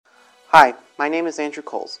Hi, my name is Andrew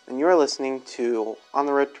Coles, and you are listening to On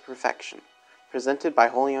the Road to Perfection, presented by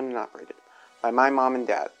Wholly Owned and Operated, by my mom and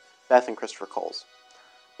dad, Beth and Christopher Coles.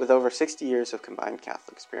 With over 60 years of combined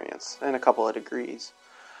Catholic experience and a couple of degrees,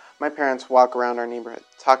 my parents walk around our neighborhood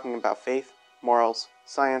talking about faith, morals,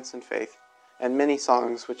 science, and faith, and many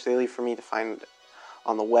songs which they leave for me to find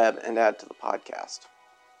on the web and add to the podcast.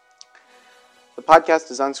 The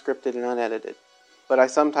podcast is unscripted and unedited, but I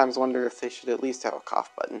sometimes wonder if they should at least have a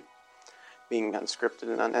cough button. Being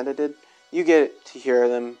unscripted and unedited, you get to hear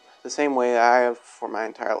them the same way I have for my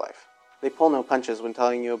entire life. They pull no punches when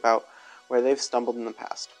telling you about where they've stumbled in the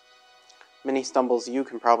past. Many stumbles you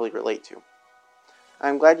can probably relate to.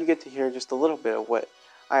 I'm glad you get to hear just a little bit of what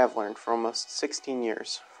I have learned for almost 16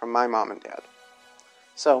 years from my mom and dad.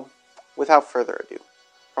 So, without further ado,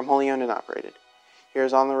 from Wholly Owned and Operated,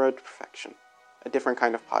 here's On the Road to Perfection, a different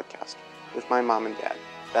kind of podcast, with my mom and dad,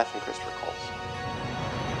 Beth and Christopher Coles.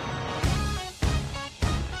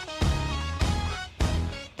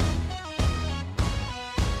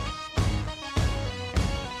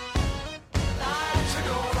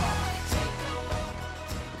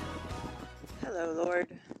 Hello, Lord.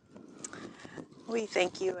 We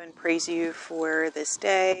thank you and praise you for this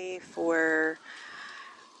day, for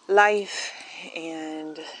life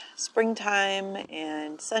and springtime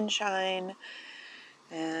and sunshine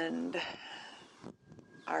and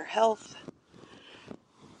our health.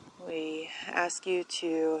 We ask you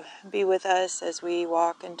to be with us as we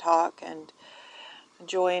walk and talk and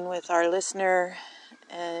join with our listener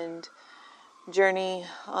and journey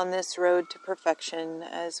on this road to perfection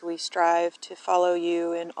as we strive to follow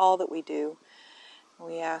you in all that we do.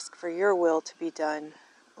 We ask for your will to be done,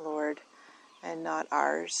 Lord, and not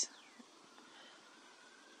ours.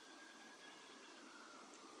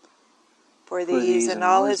 For these and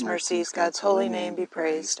all his mercies, God's holy name be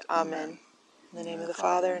praised. Amen. In the name of the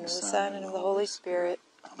Father, and of the Son, and of the Holy Spirit.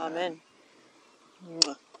 Amen.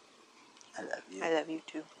 I love you. I love you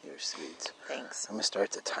too. You're sweet. Thanks. I'm going to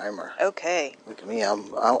start the timer. Okay. Look at me. I'm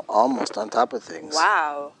almost on top of things.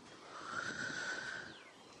 Wow.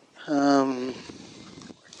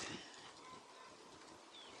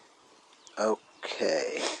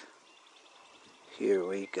 Okay. Here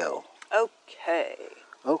we go. Okay.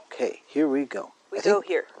 Here we go. We go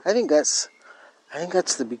here. I think that's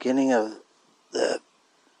the beginning of there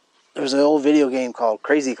was an old video game called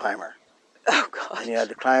Crazy Climber. Oh, God. And you had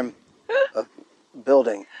to climb a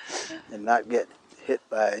building and not get hit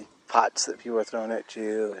by pots that people were throwing at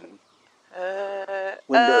you, and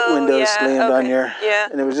windows slammed on your... Yeah.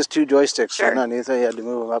 And it was just two joysticks Sure. underneath, so you had to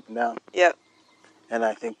move them up and down. Yep. And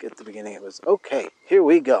I think at the beginning it was, okay, here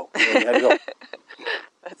we go. And then you had to go.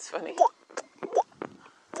 That's funny.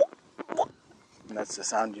 And that's the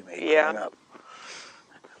sound you made Yeah. growing up.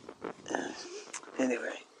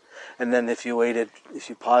 Anyway. And then if you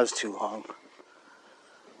paused too long,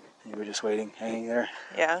 you were just waiting, hanging there,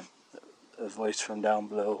 Yeah. a voice from down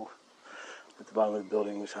below at the bottom of the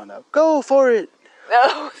building would sound out, go for it!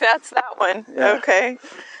 Oh, that's that one. Yeah. Okay.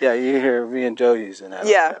 Yeah, you hear me and Joe using that.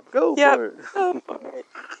 Yeah. Go Yep. for it. Go for it.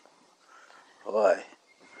 Boy,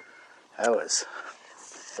 that was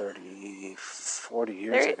 30, 40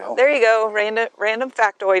 years ago. There you go. Random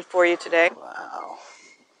factoid for you today. Wow.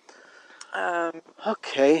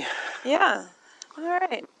 Okay. Yeah. All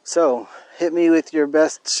right. So, hit me with your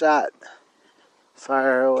best shot.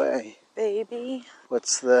 Fire away. Baby.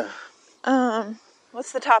 What's the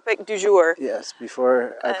topic du jour? Yes,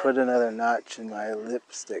 before I put another notch in my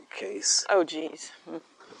lipstick case. Oh, geez.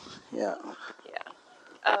 Yeah.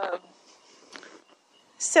 Yeah.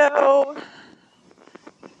 So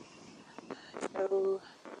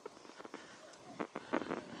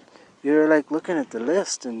You're like looking at the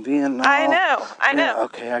list and being all... I know. Yeah,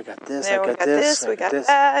 okay, I got this, Now I got this, we got this.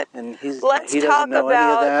 that. And he Let's doesn't talk know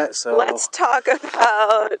about, any of that, so... Let's talk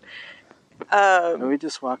about... Are we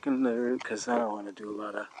just walking there? Because I don't want to do a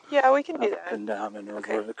lot of Yeah, we can do up that. and down and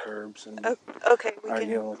over the curbs and Okay, we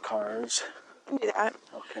arguing with cars. can do that.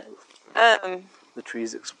 Okay. The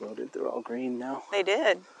trees exploded. They're all green now. They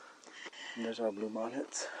did. And there's our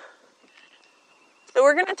bluebonnets. So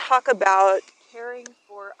we're going to talk about caring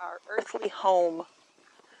for our earthly home.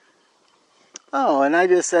 Oh, and I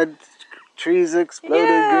just said trees exploded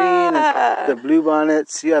green. And the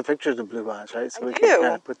bluebonnets. You have pictures of bluebonnets, right? So I we do. can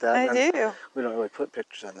kind of put that I do. We don't really put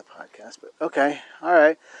pictures on the podcast, but okay. All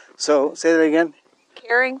right. So, say that again.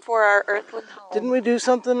 Caring for our earthly home. Didn't we do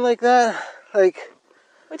something like that?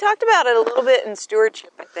 We talked about it a little bit in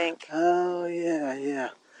stewardship, I think. Oh, yeah.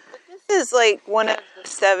 This is like one of the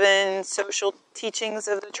 7 social teachings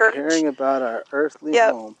of the church. Caring about our earthly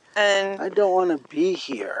home. And I don't want to be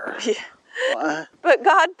here. Yeah. But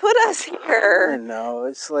God put us I here. know.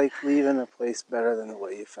 It's like leaving a place better than the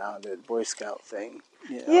way you found it. Boy Scout thing.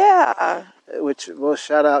 Yeah. Which we'll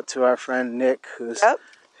shout out to our friend Nick,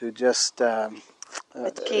 who just earned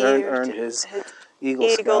his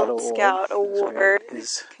Eagle Scout Award. Award.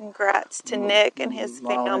 His Congrats to Nick and his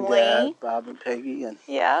mom family. and dad, Bob and Peggy, and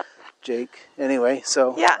Yeah. Jake. Anyway,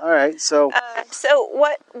 so Yeah. all right. So so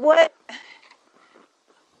what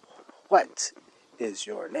is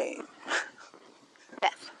your name?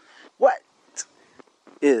 Beth. What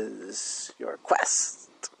is your quest?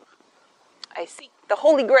 I seek the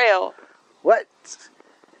Holy Grail. What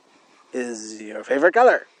is your favorite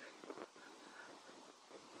color?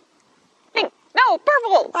 Pink. No,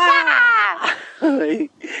 purple. Ah!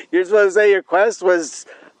 You're supposed to say your quest was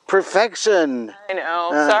perfection. I know.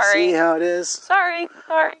 Sorry. See how it is? Sorry.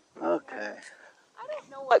 Okay. I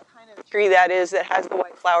don't know what kind of tree that is that has the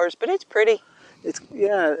white flowers, but it's pretty. It's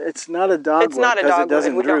not a dogwood. It's not a because dogwood. It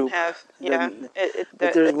doesn't We droop. don't have. Yeah.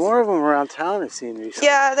 But there's more of them around town I've seen recently.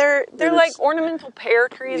 Yeah, they're like ornamental pear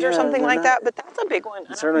trees or Yeah, something they're like not- that, but that's a big one.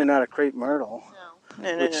 It's certainly not a crepe myrtle.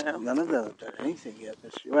 No. Which none of them have done anything yet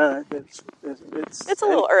this year. Well, It's a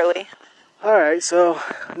little early. All right, so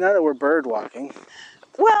now that we're bird walking,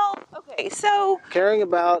 Well, okay, so caring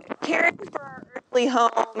for our earthly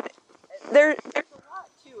home, there's a lot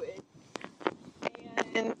to it.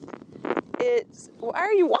 And why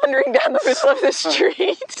are you wandering down the middle of the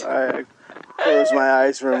street? I closed my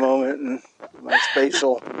eyes for a moment and my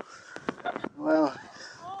spatial, well,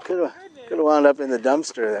 could have wound up in the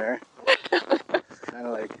dumpster there. Kind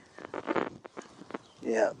of like,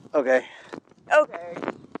 yeah, okay. Okay.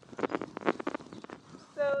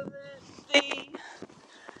 So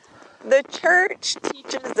the church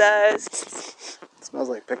teaches us It smells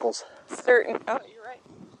like pickles. certain. Oh, you're right.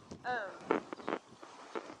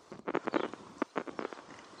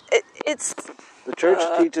 It's The church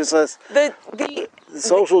teaches us the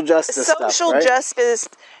social justice stuff, social right? justice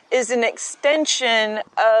is an extension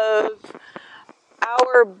of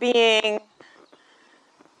our being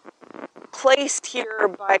placed here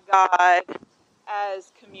by God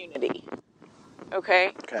as community.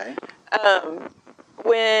 Okay? Okay.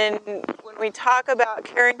 When we talk about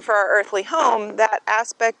caring for our earthly home, that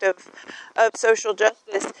aspect of social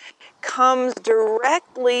justice comes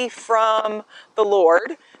directly from the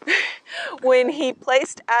Lord when he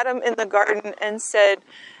placed Adam in the garden and said,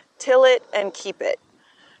 till it and keep it.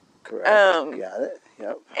 Correct. Got it.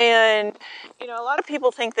 Yep. And, a lot of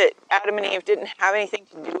people think that Adam and Eve didn't have anything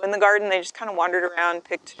to do in the garden. They just kind of wandered around,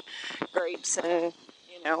 picked grapes and,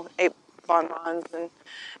 ate bonbons and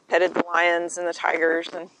petted the lions and the tigers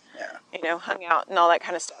and, hung out and all that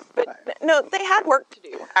kind of stuff. But no, they had work to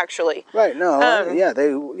do, actually. Right. No.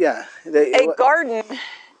 A garden,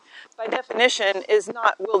 by definition, is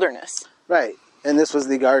not wilderness. Right. And this was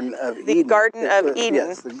the Garden of Eden. The Garden of Eden.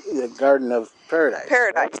 Yes, the Garden of Paradise.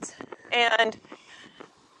 Paradise. And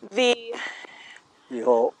the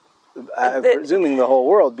whole, presuming the whole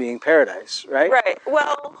world being paradise, right? Right.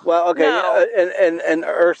 Well, okay. No. An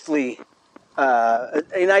earthly, a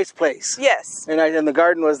nice place. Yes. And the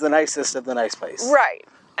garden was the nicest of the nice place. Right.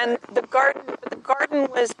 And the garden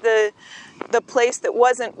was the place that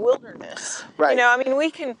wasn't wilderness. Right.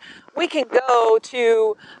 We can go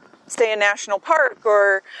to, say, a national park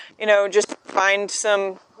or, just find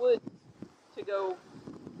some woods to go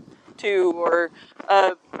to, or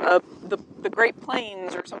the Great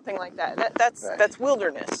Plains or something like that. That's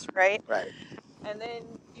wilderness, right? Right. And then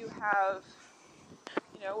you have,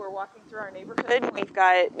 we're walking through our neighborhood and we've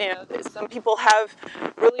got, some people have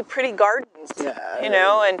really pretty gardens,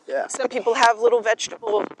 and some people have little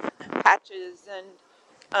vegetable patches, and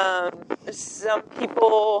some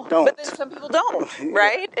people don't. But then some people don't,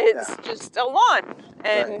 right? It's just a lawn,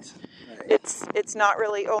 and it's not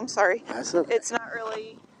really. Oh, I'm sorry. That's okay. It's not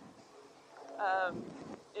really.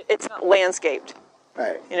 It's not landscaped.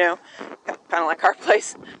 Right. Kind of like our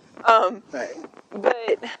place. Right.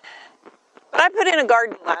 But I put in a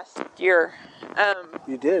garden last year.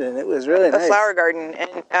 You did, and it was really nice. A flower garden,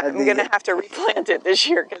 and I'm going to have to replant it this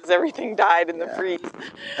year because everything died in the freeze.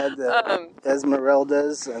 Had the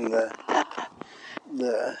Esmeraldas and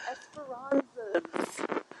the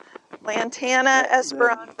Esperanzas. Lantana,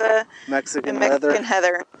 Esperanza, Mexican and Mexican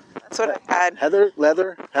heather. That's what I had. Heather.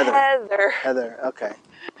 Heather. Okay.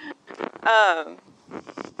 And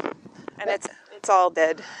it's all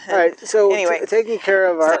dead. All right. So anyway, taking care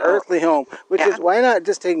of our earthly home, which is why not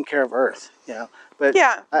just taking care of Earth, But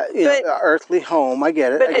earthly home. I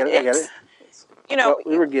get it. I get it. What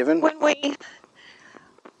we were given.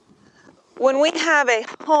 When we have a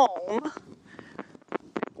home,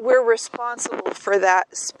 we're responsible for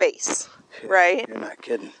that space. right? You're not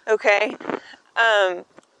kidding. Okay. Of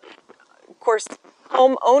course,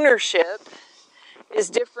 home ownership is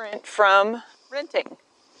different from renting.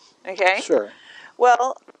 Okay? Sure.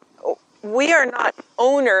 Well, we are not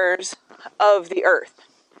owners of the earth.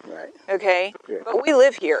 Right. Okay? Yeah. But we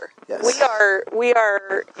live here. Yes. We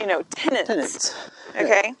are, tenants. Tenants.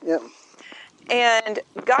 Okay? Yep. And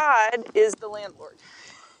God is the landlord.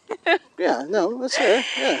 Yeah, no, that's fair.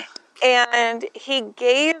 Yeah. And he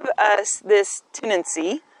gave us this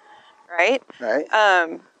tenancy, right? Right.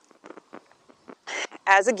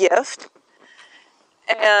 As a gift.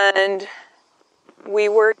 And we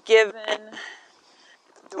were given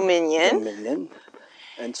dominion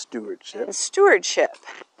and stewardship. and stewardship.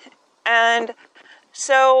 And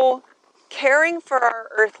so caring for our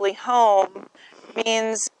earthly home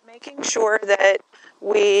means making sure that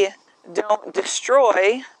we don't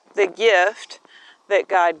destroy the gift that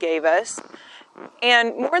God gave us.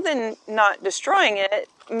 And more than not destroying it,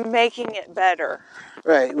 making it better.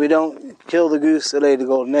 Right. We don't kill the goose that laid the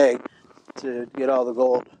golden egg to get all the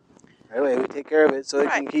gold. Right away, we take care of it so it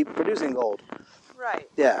can keep producing gold. Right.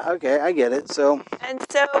 Yeah, okay, I get it. So And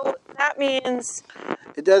so that means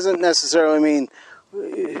it doesn't necessarily mean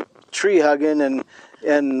tree hugging and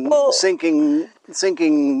sinking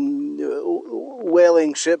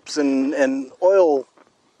whaling ships and oil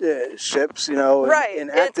ships, Right. in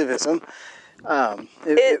activism.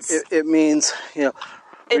 It means,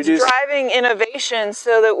 it's driving innovation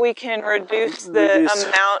so that we can reduce the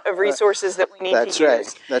amount of resources that we need to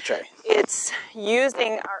use. That's right. It's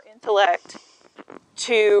using our intellect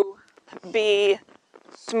to be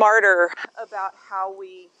smarter about how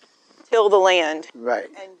we till the land. Right.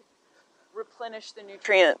 And replenish the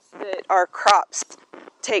nutrients that our crops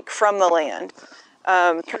take from the land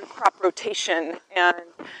through crop rotation and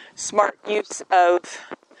smart use of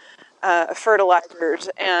fertilizers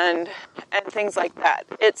and things like that.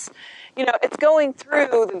 It's going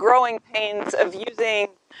through the growing pains of using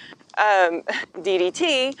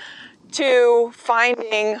DDT to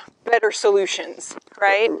finding better solutions,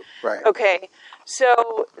 right? Right. Okay,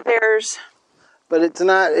 so there's... But it's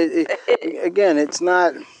not, again, it's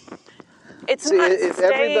not... It's not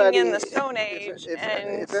staying in the Stone Age.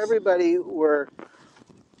 If everybody were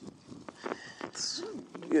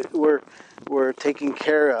taken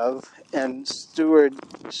care of and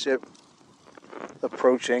stewardship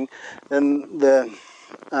approaching, then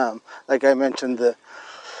like I mentioned,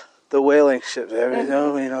 the whaling ships.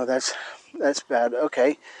 That's bad.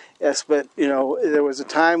 Okay, yes, but there was a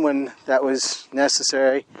time when that was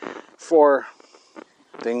necessary for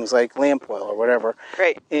things like lamp oil or whatever.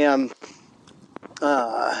 Right. And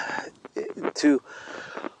to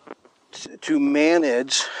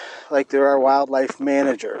manage, like there are wildlife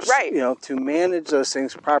managers, right? To manage those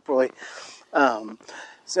things properly.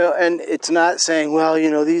 So, and it's not saying, well,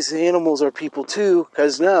 these animals are people too,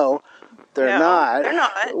 because no, they're not. They're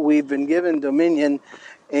not. We've been given dominion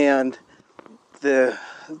and the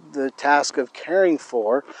task of caring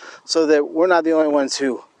for, so that we're not the only ones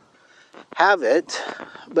who have it,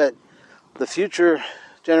 but the future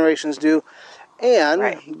generations do,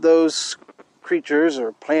 and those creatures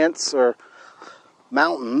or plants or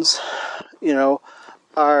mountains,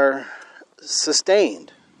 are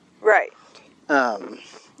sustained. Right.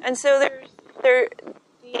 And so there's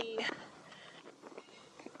the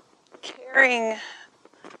caring,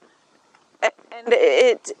 and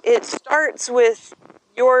it starts with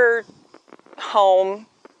your home,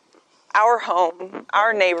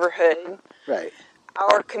 our neighborhood, right,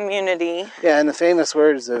 our community. Yeah, and the famous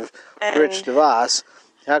words of Rich DeVos: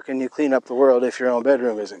 "How can you clean up the world if your own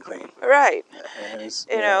bedroom isn't clean?" Right. There's.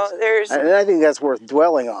 And I think that's worth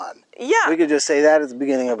dwelling on. Yeah. We could just say that at the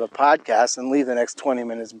beginning of a podcast and leave the next 20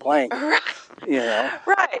 minutes blank. Right.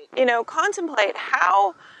 Right. Contemplate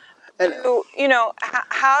how do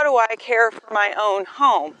I care for my own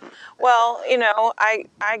home? Well, I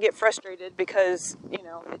get frustrated because,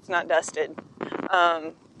 it's not dusted.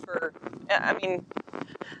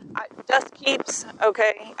 Dust keeps,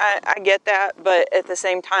 okay, I get that, but at the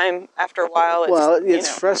same time, after a while, it's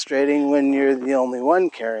frustrating when you're the only one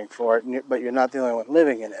caring for it, but you're not the only one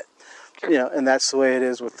living in it. And that's the way it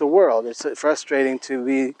is with the world. It's frustrating to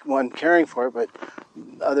be one caring for it, but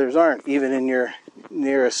others aren't, even in your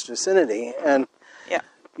nearest vicinity. And,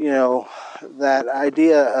 that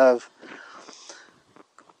idea of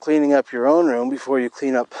cleaning up your own room before you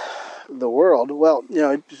clean up the world, well,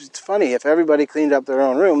 it's funny. If everybody cleaned up their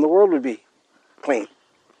own room, the world would be clean,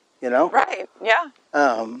 Right, yeah.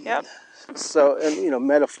 Yep. So, and,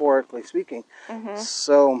 metaphorically speaking. Mm-hmm.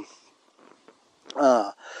 So,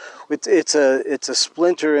 it's a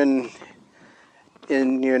splinter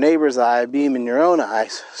in your neighbor's eye, a beam in your own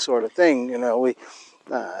eyes, sort of thing. You know,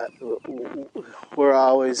 we're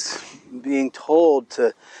always being told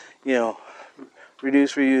to, you know,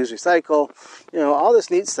 reduce, reuse, recycle, you know, all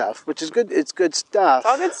this neat stuff, which is good. It's good stuff. It's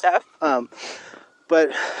all good stuff.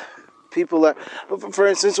 But people are, for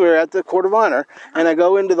instance, we were at the Court of Honor, and I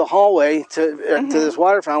go into the hallway to this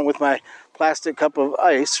water fountain with my plastic cup of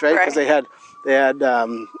ice, right? Because they had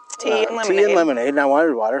tea and lemonade, and I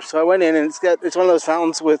wanted water, so I went in, and it's one of those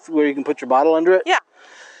fountains where you can put your bottle under it. Yeah.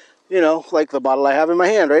 You know, like the bottle I have in my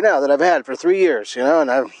hand right now that I've had for 3 years, you know, and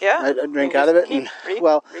I drink out of it.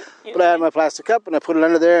 But I had my plastic cup, and I put it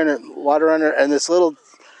under there, and water under, and this little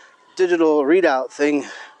digital readout thing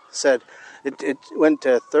said it went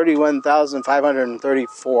to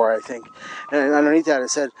 31,534, I think. And underneath that it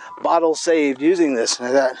said, bottle saved using this. And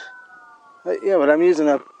I thought, yeah, but I'm using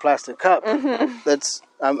a plastic cup that's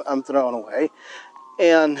I'm throwing away.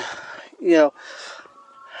 And, you know,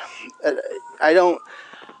 I don't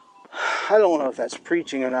know if that's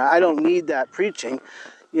preaching or not. I don't need that preaching.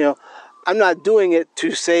 You know, I'm not doing it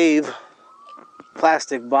to save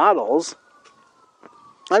plastic bottles.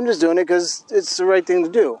 I'm just doing it because it's the right thing to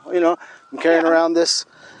do. You know, I'm carrying around this.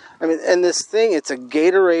 I mean, and this thing, it's a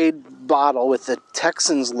Gatorade bottle with the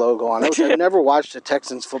Texans logo on it, which I've never watched a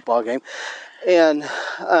Texans football game. And,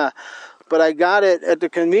 but I got it at the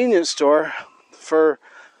convenience store for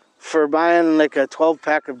buying like a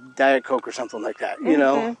 12-pack of Diet Coke or something like that, you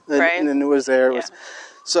know. And it was there.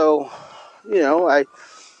 So, you know, I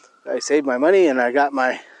saved my money and I got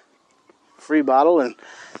my free bottle and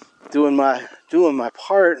doing my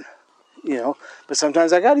part, you know. But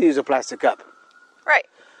sometimes I got to use a plastic cup. Right.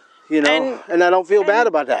 You know, and I don't feel bad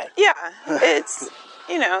about that. Yeah, it's,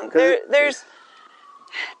 you know, there's...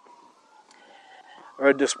 Or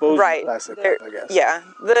a disposable plastic cup, I guess. Yeah.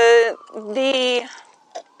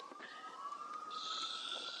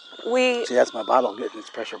 See, that's my bottle getting its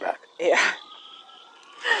pressure back. Yeah.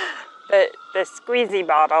 The squeezy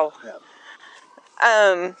bottle. Yeah.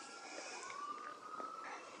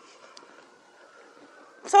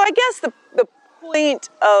 So I guess the point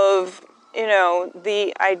of, you know,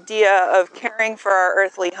 the idea of caring for our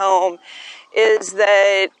earthly home is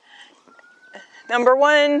that, number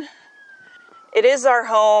one, it is our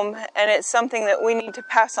home, and it's something that we need to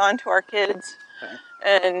pass on to our kids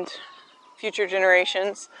and future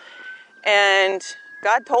generations. And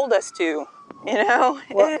God told us to, you know.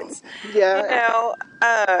 Well, you know,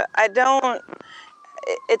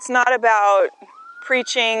 it's not about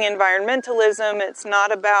preaching environmentalism. It's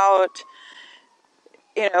not about,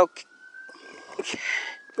 you know.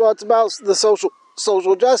 Well, it's about the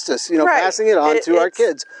social justice, you know, passing it on to our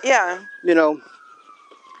kids. Yeah. You know,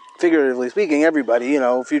 figuratively speaking, everybody, you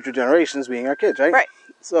know, future generations being our kids, right? Right.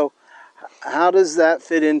 So how does that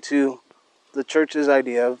fit into the church's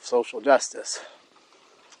idea of social justice?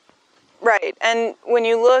 Right. And when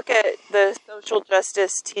you look at the social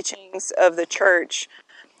justice teachings of the church,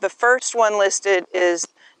 the first one listed is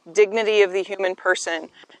dignity of the human person.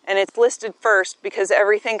 And it's listed first because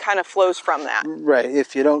everything kind of flows from that. Right.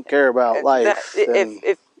 If you don't care about life.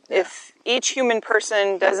 If each human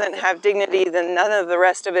person doesn't have dignity, then none of the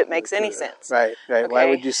rest of it makes any sense. Right. Okay? Why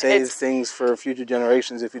would you save things for future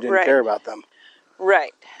generations if you didn't care about them?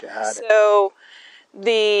 Right. Got it. So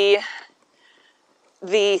the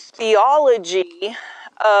theology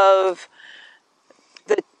of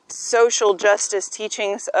the social justice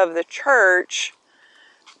teachings of the church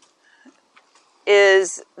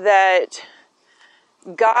is that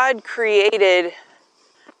God created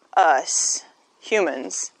us,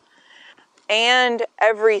 humans, and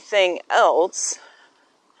everything else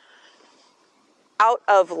out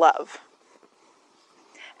of love.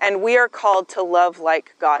 And we are called to love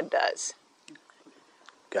like God does.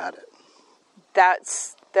 Got it.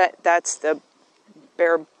 That's the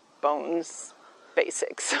bare bones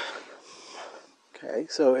basics. Okay,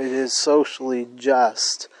 so it is socially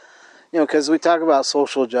just. You know, because we talk about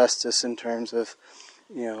social justice in terms of,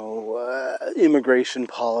 you know, immigration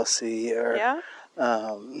policy or,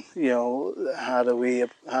 you know, how do we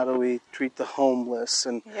treat the homeless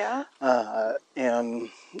and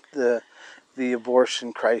the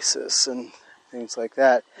abortion crisis and things like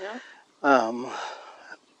that. Yeah.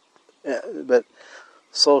 But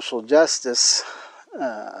social justice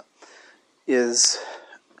is,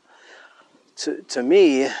 to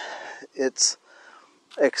me, it's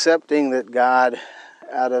accepting that God,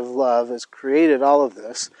 out of love, has created all of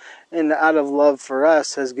this, and out of love for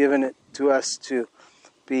us has given it to us to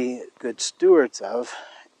be good stewards of.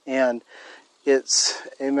 And it's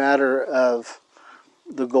a matter of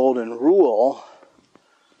the golden rule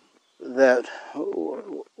that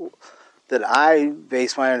that I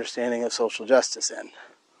base my understanding of social justice in.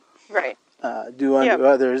 Right. Do unto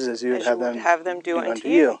others as you would have them do unto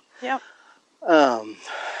you. Yeah.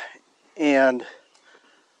 And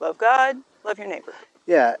love God, love your neighbor.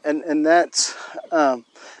 Yeah, and that's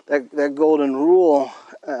that golden rule.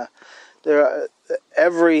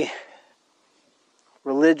 Every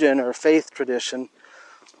religion or faith tradition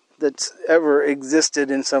that's ever existed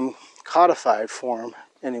in some codified form,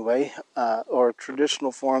 anyway, or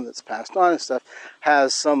traditional form that's passed on and stuff,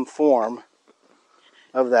 has some form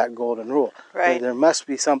of that golden rule. Right. There must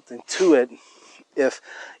be something to it, if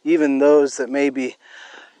even those that may be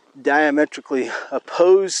diametrically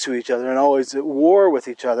opposed to each other and always at war with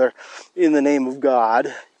each other in the name of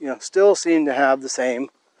God, still seem to have the same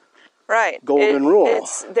golden rule.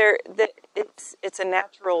 It's a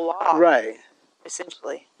natural law, right?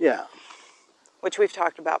 Essentially, yeah. Which we've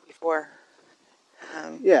talked about before.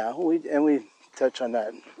 We touch on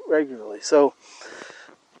that regularly. So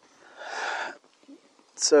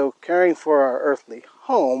caring for our earthly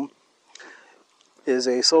home is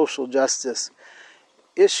a social justice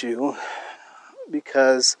issue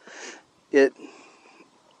because it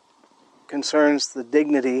concerns the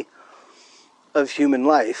dignity of human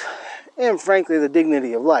life and, frankly, the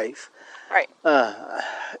dignity of life. Right.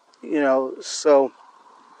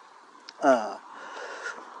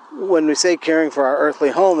 When we say caring for our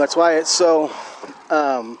earthly home, that's why it's so,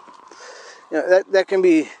 that can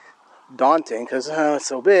be daunting because it's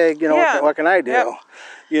so big. What can I do? Yep.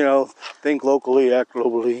 Think locally, act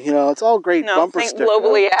globally. It's all great bumper sticker. Think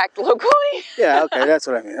globally, act locally. Yeah, okay, that's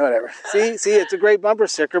what I mean. Whatever. See, it's a great bumper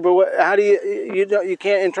sticker, but how do you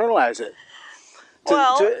can't internalize it?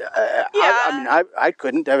 I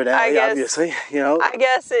couldn't, evidently, obviously. I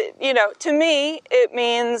guess it. To me, it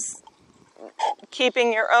means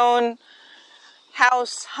keeping your own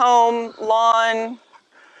house, home, lawn.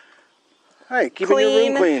 Right, keeping your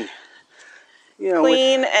room clean.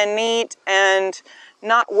 Clean and neat, and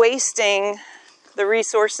not wasting the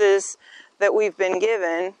resources that we've been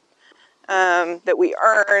given, that we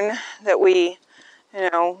earn, that we,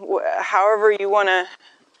 however you want to.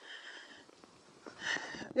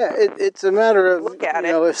 Yeah, it's a matter of, look at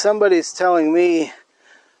it. If somebody's telling me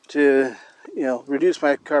to, reduce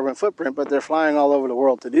my carbon footprint, but they're flying all over the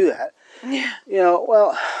world to do that. Yeah.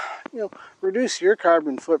 Reduce your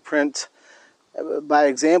carbon footprint by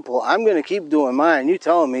example. I'm going to keep doing mine. You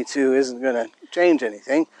telling me to isn't going to change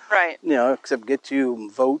anything. Right. Except get you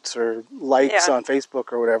votes or likes on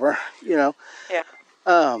Facebook or whatever. Yeah.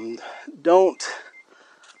 Don't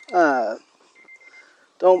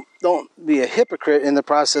be a hypocrite in the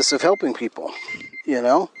process of helping people.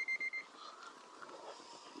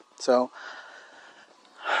 So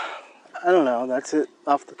I don't know. That's it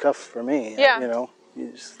off the cuff for me. Yeah.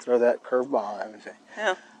 You just throw that curveball at me and say,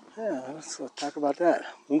 yeah, let's talk about that.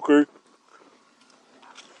 Okay.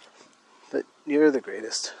 But you're the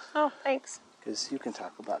greatest. Oh, thanks. Because you can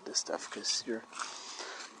talk about this stuff because you're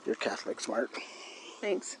Catholic smart.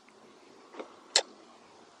 Thanks.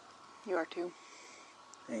 You are too.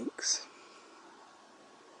 Thanks.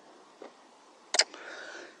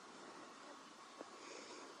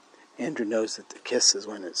 Andrew knows that the kiss is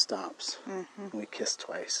when it stops. Mm-hmm. We kiss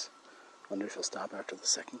twice. Wonder if he'll stop after the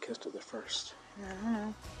second kiss or the first. I don't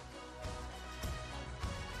know.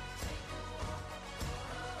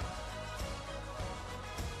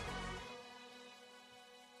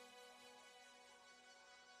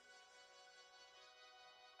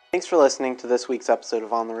 Thanks for listening to this week's episode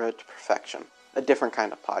of On the Road to Perfection, a different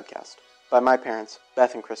kind of podcast, by my parents,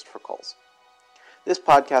 Beth and Christopher Coles. This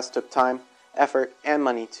podcast took time, effort, and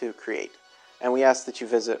money to create, and we ask that you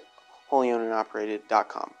visit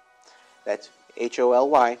holyownedandoperated.com. That's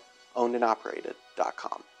HOLY,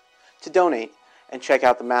 ownedandoperated.com, to donate and check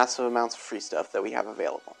out the massive amounts of free stuff that we have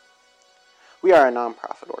available. We are a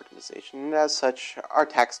nonprofit organization, and as such, are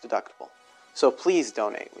tax deductible, so please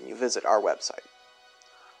donate when you visit our website.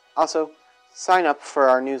 Also, sign up for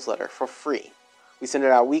our newsletter for free. We send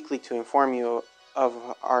it out weekly to inform you of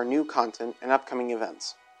our new content and upcoming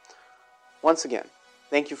events. Once again,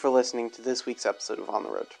 thank you for listening to this week's episode of On the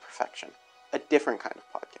Road to Perfection, a different kind of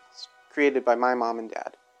podcast, created by my mom and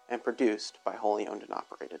dad, and produced by Wholly Owned and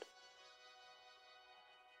Operated.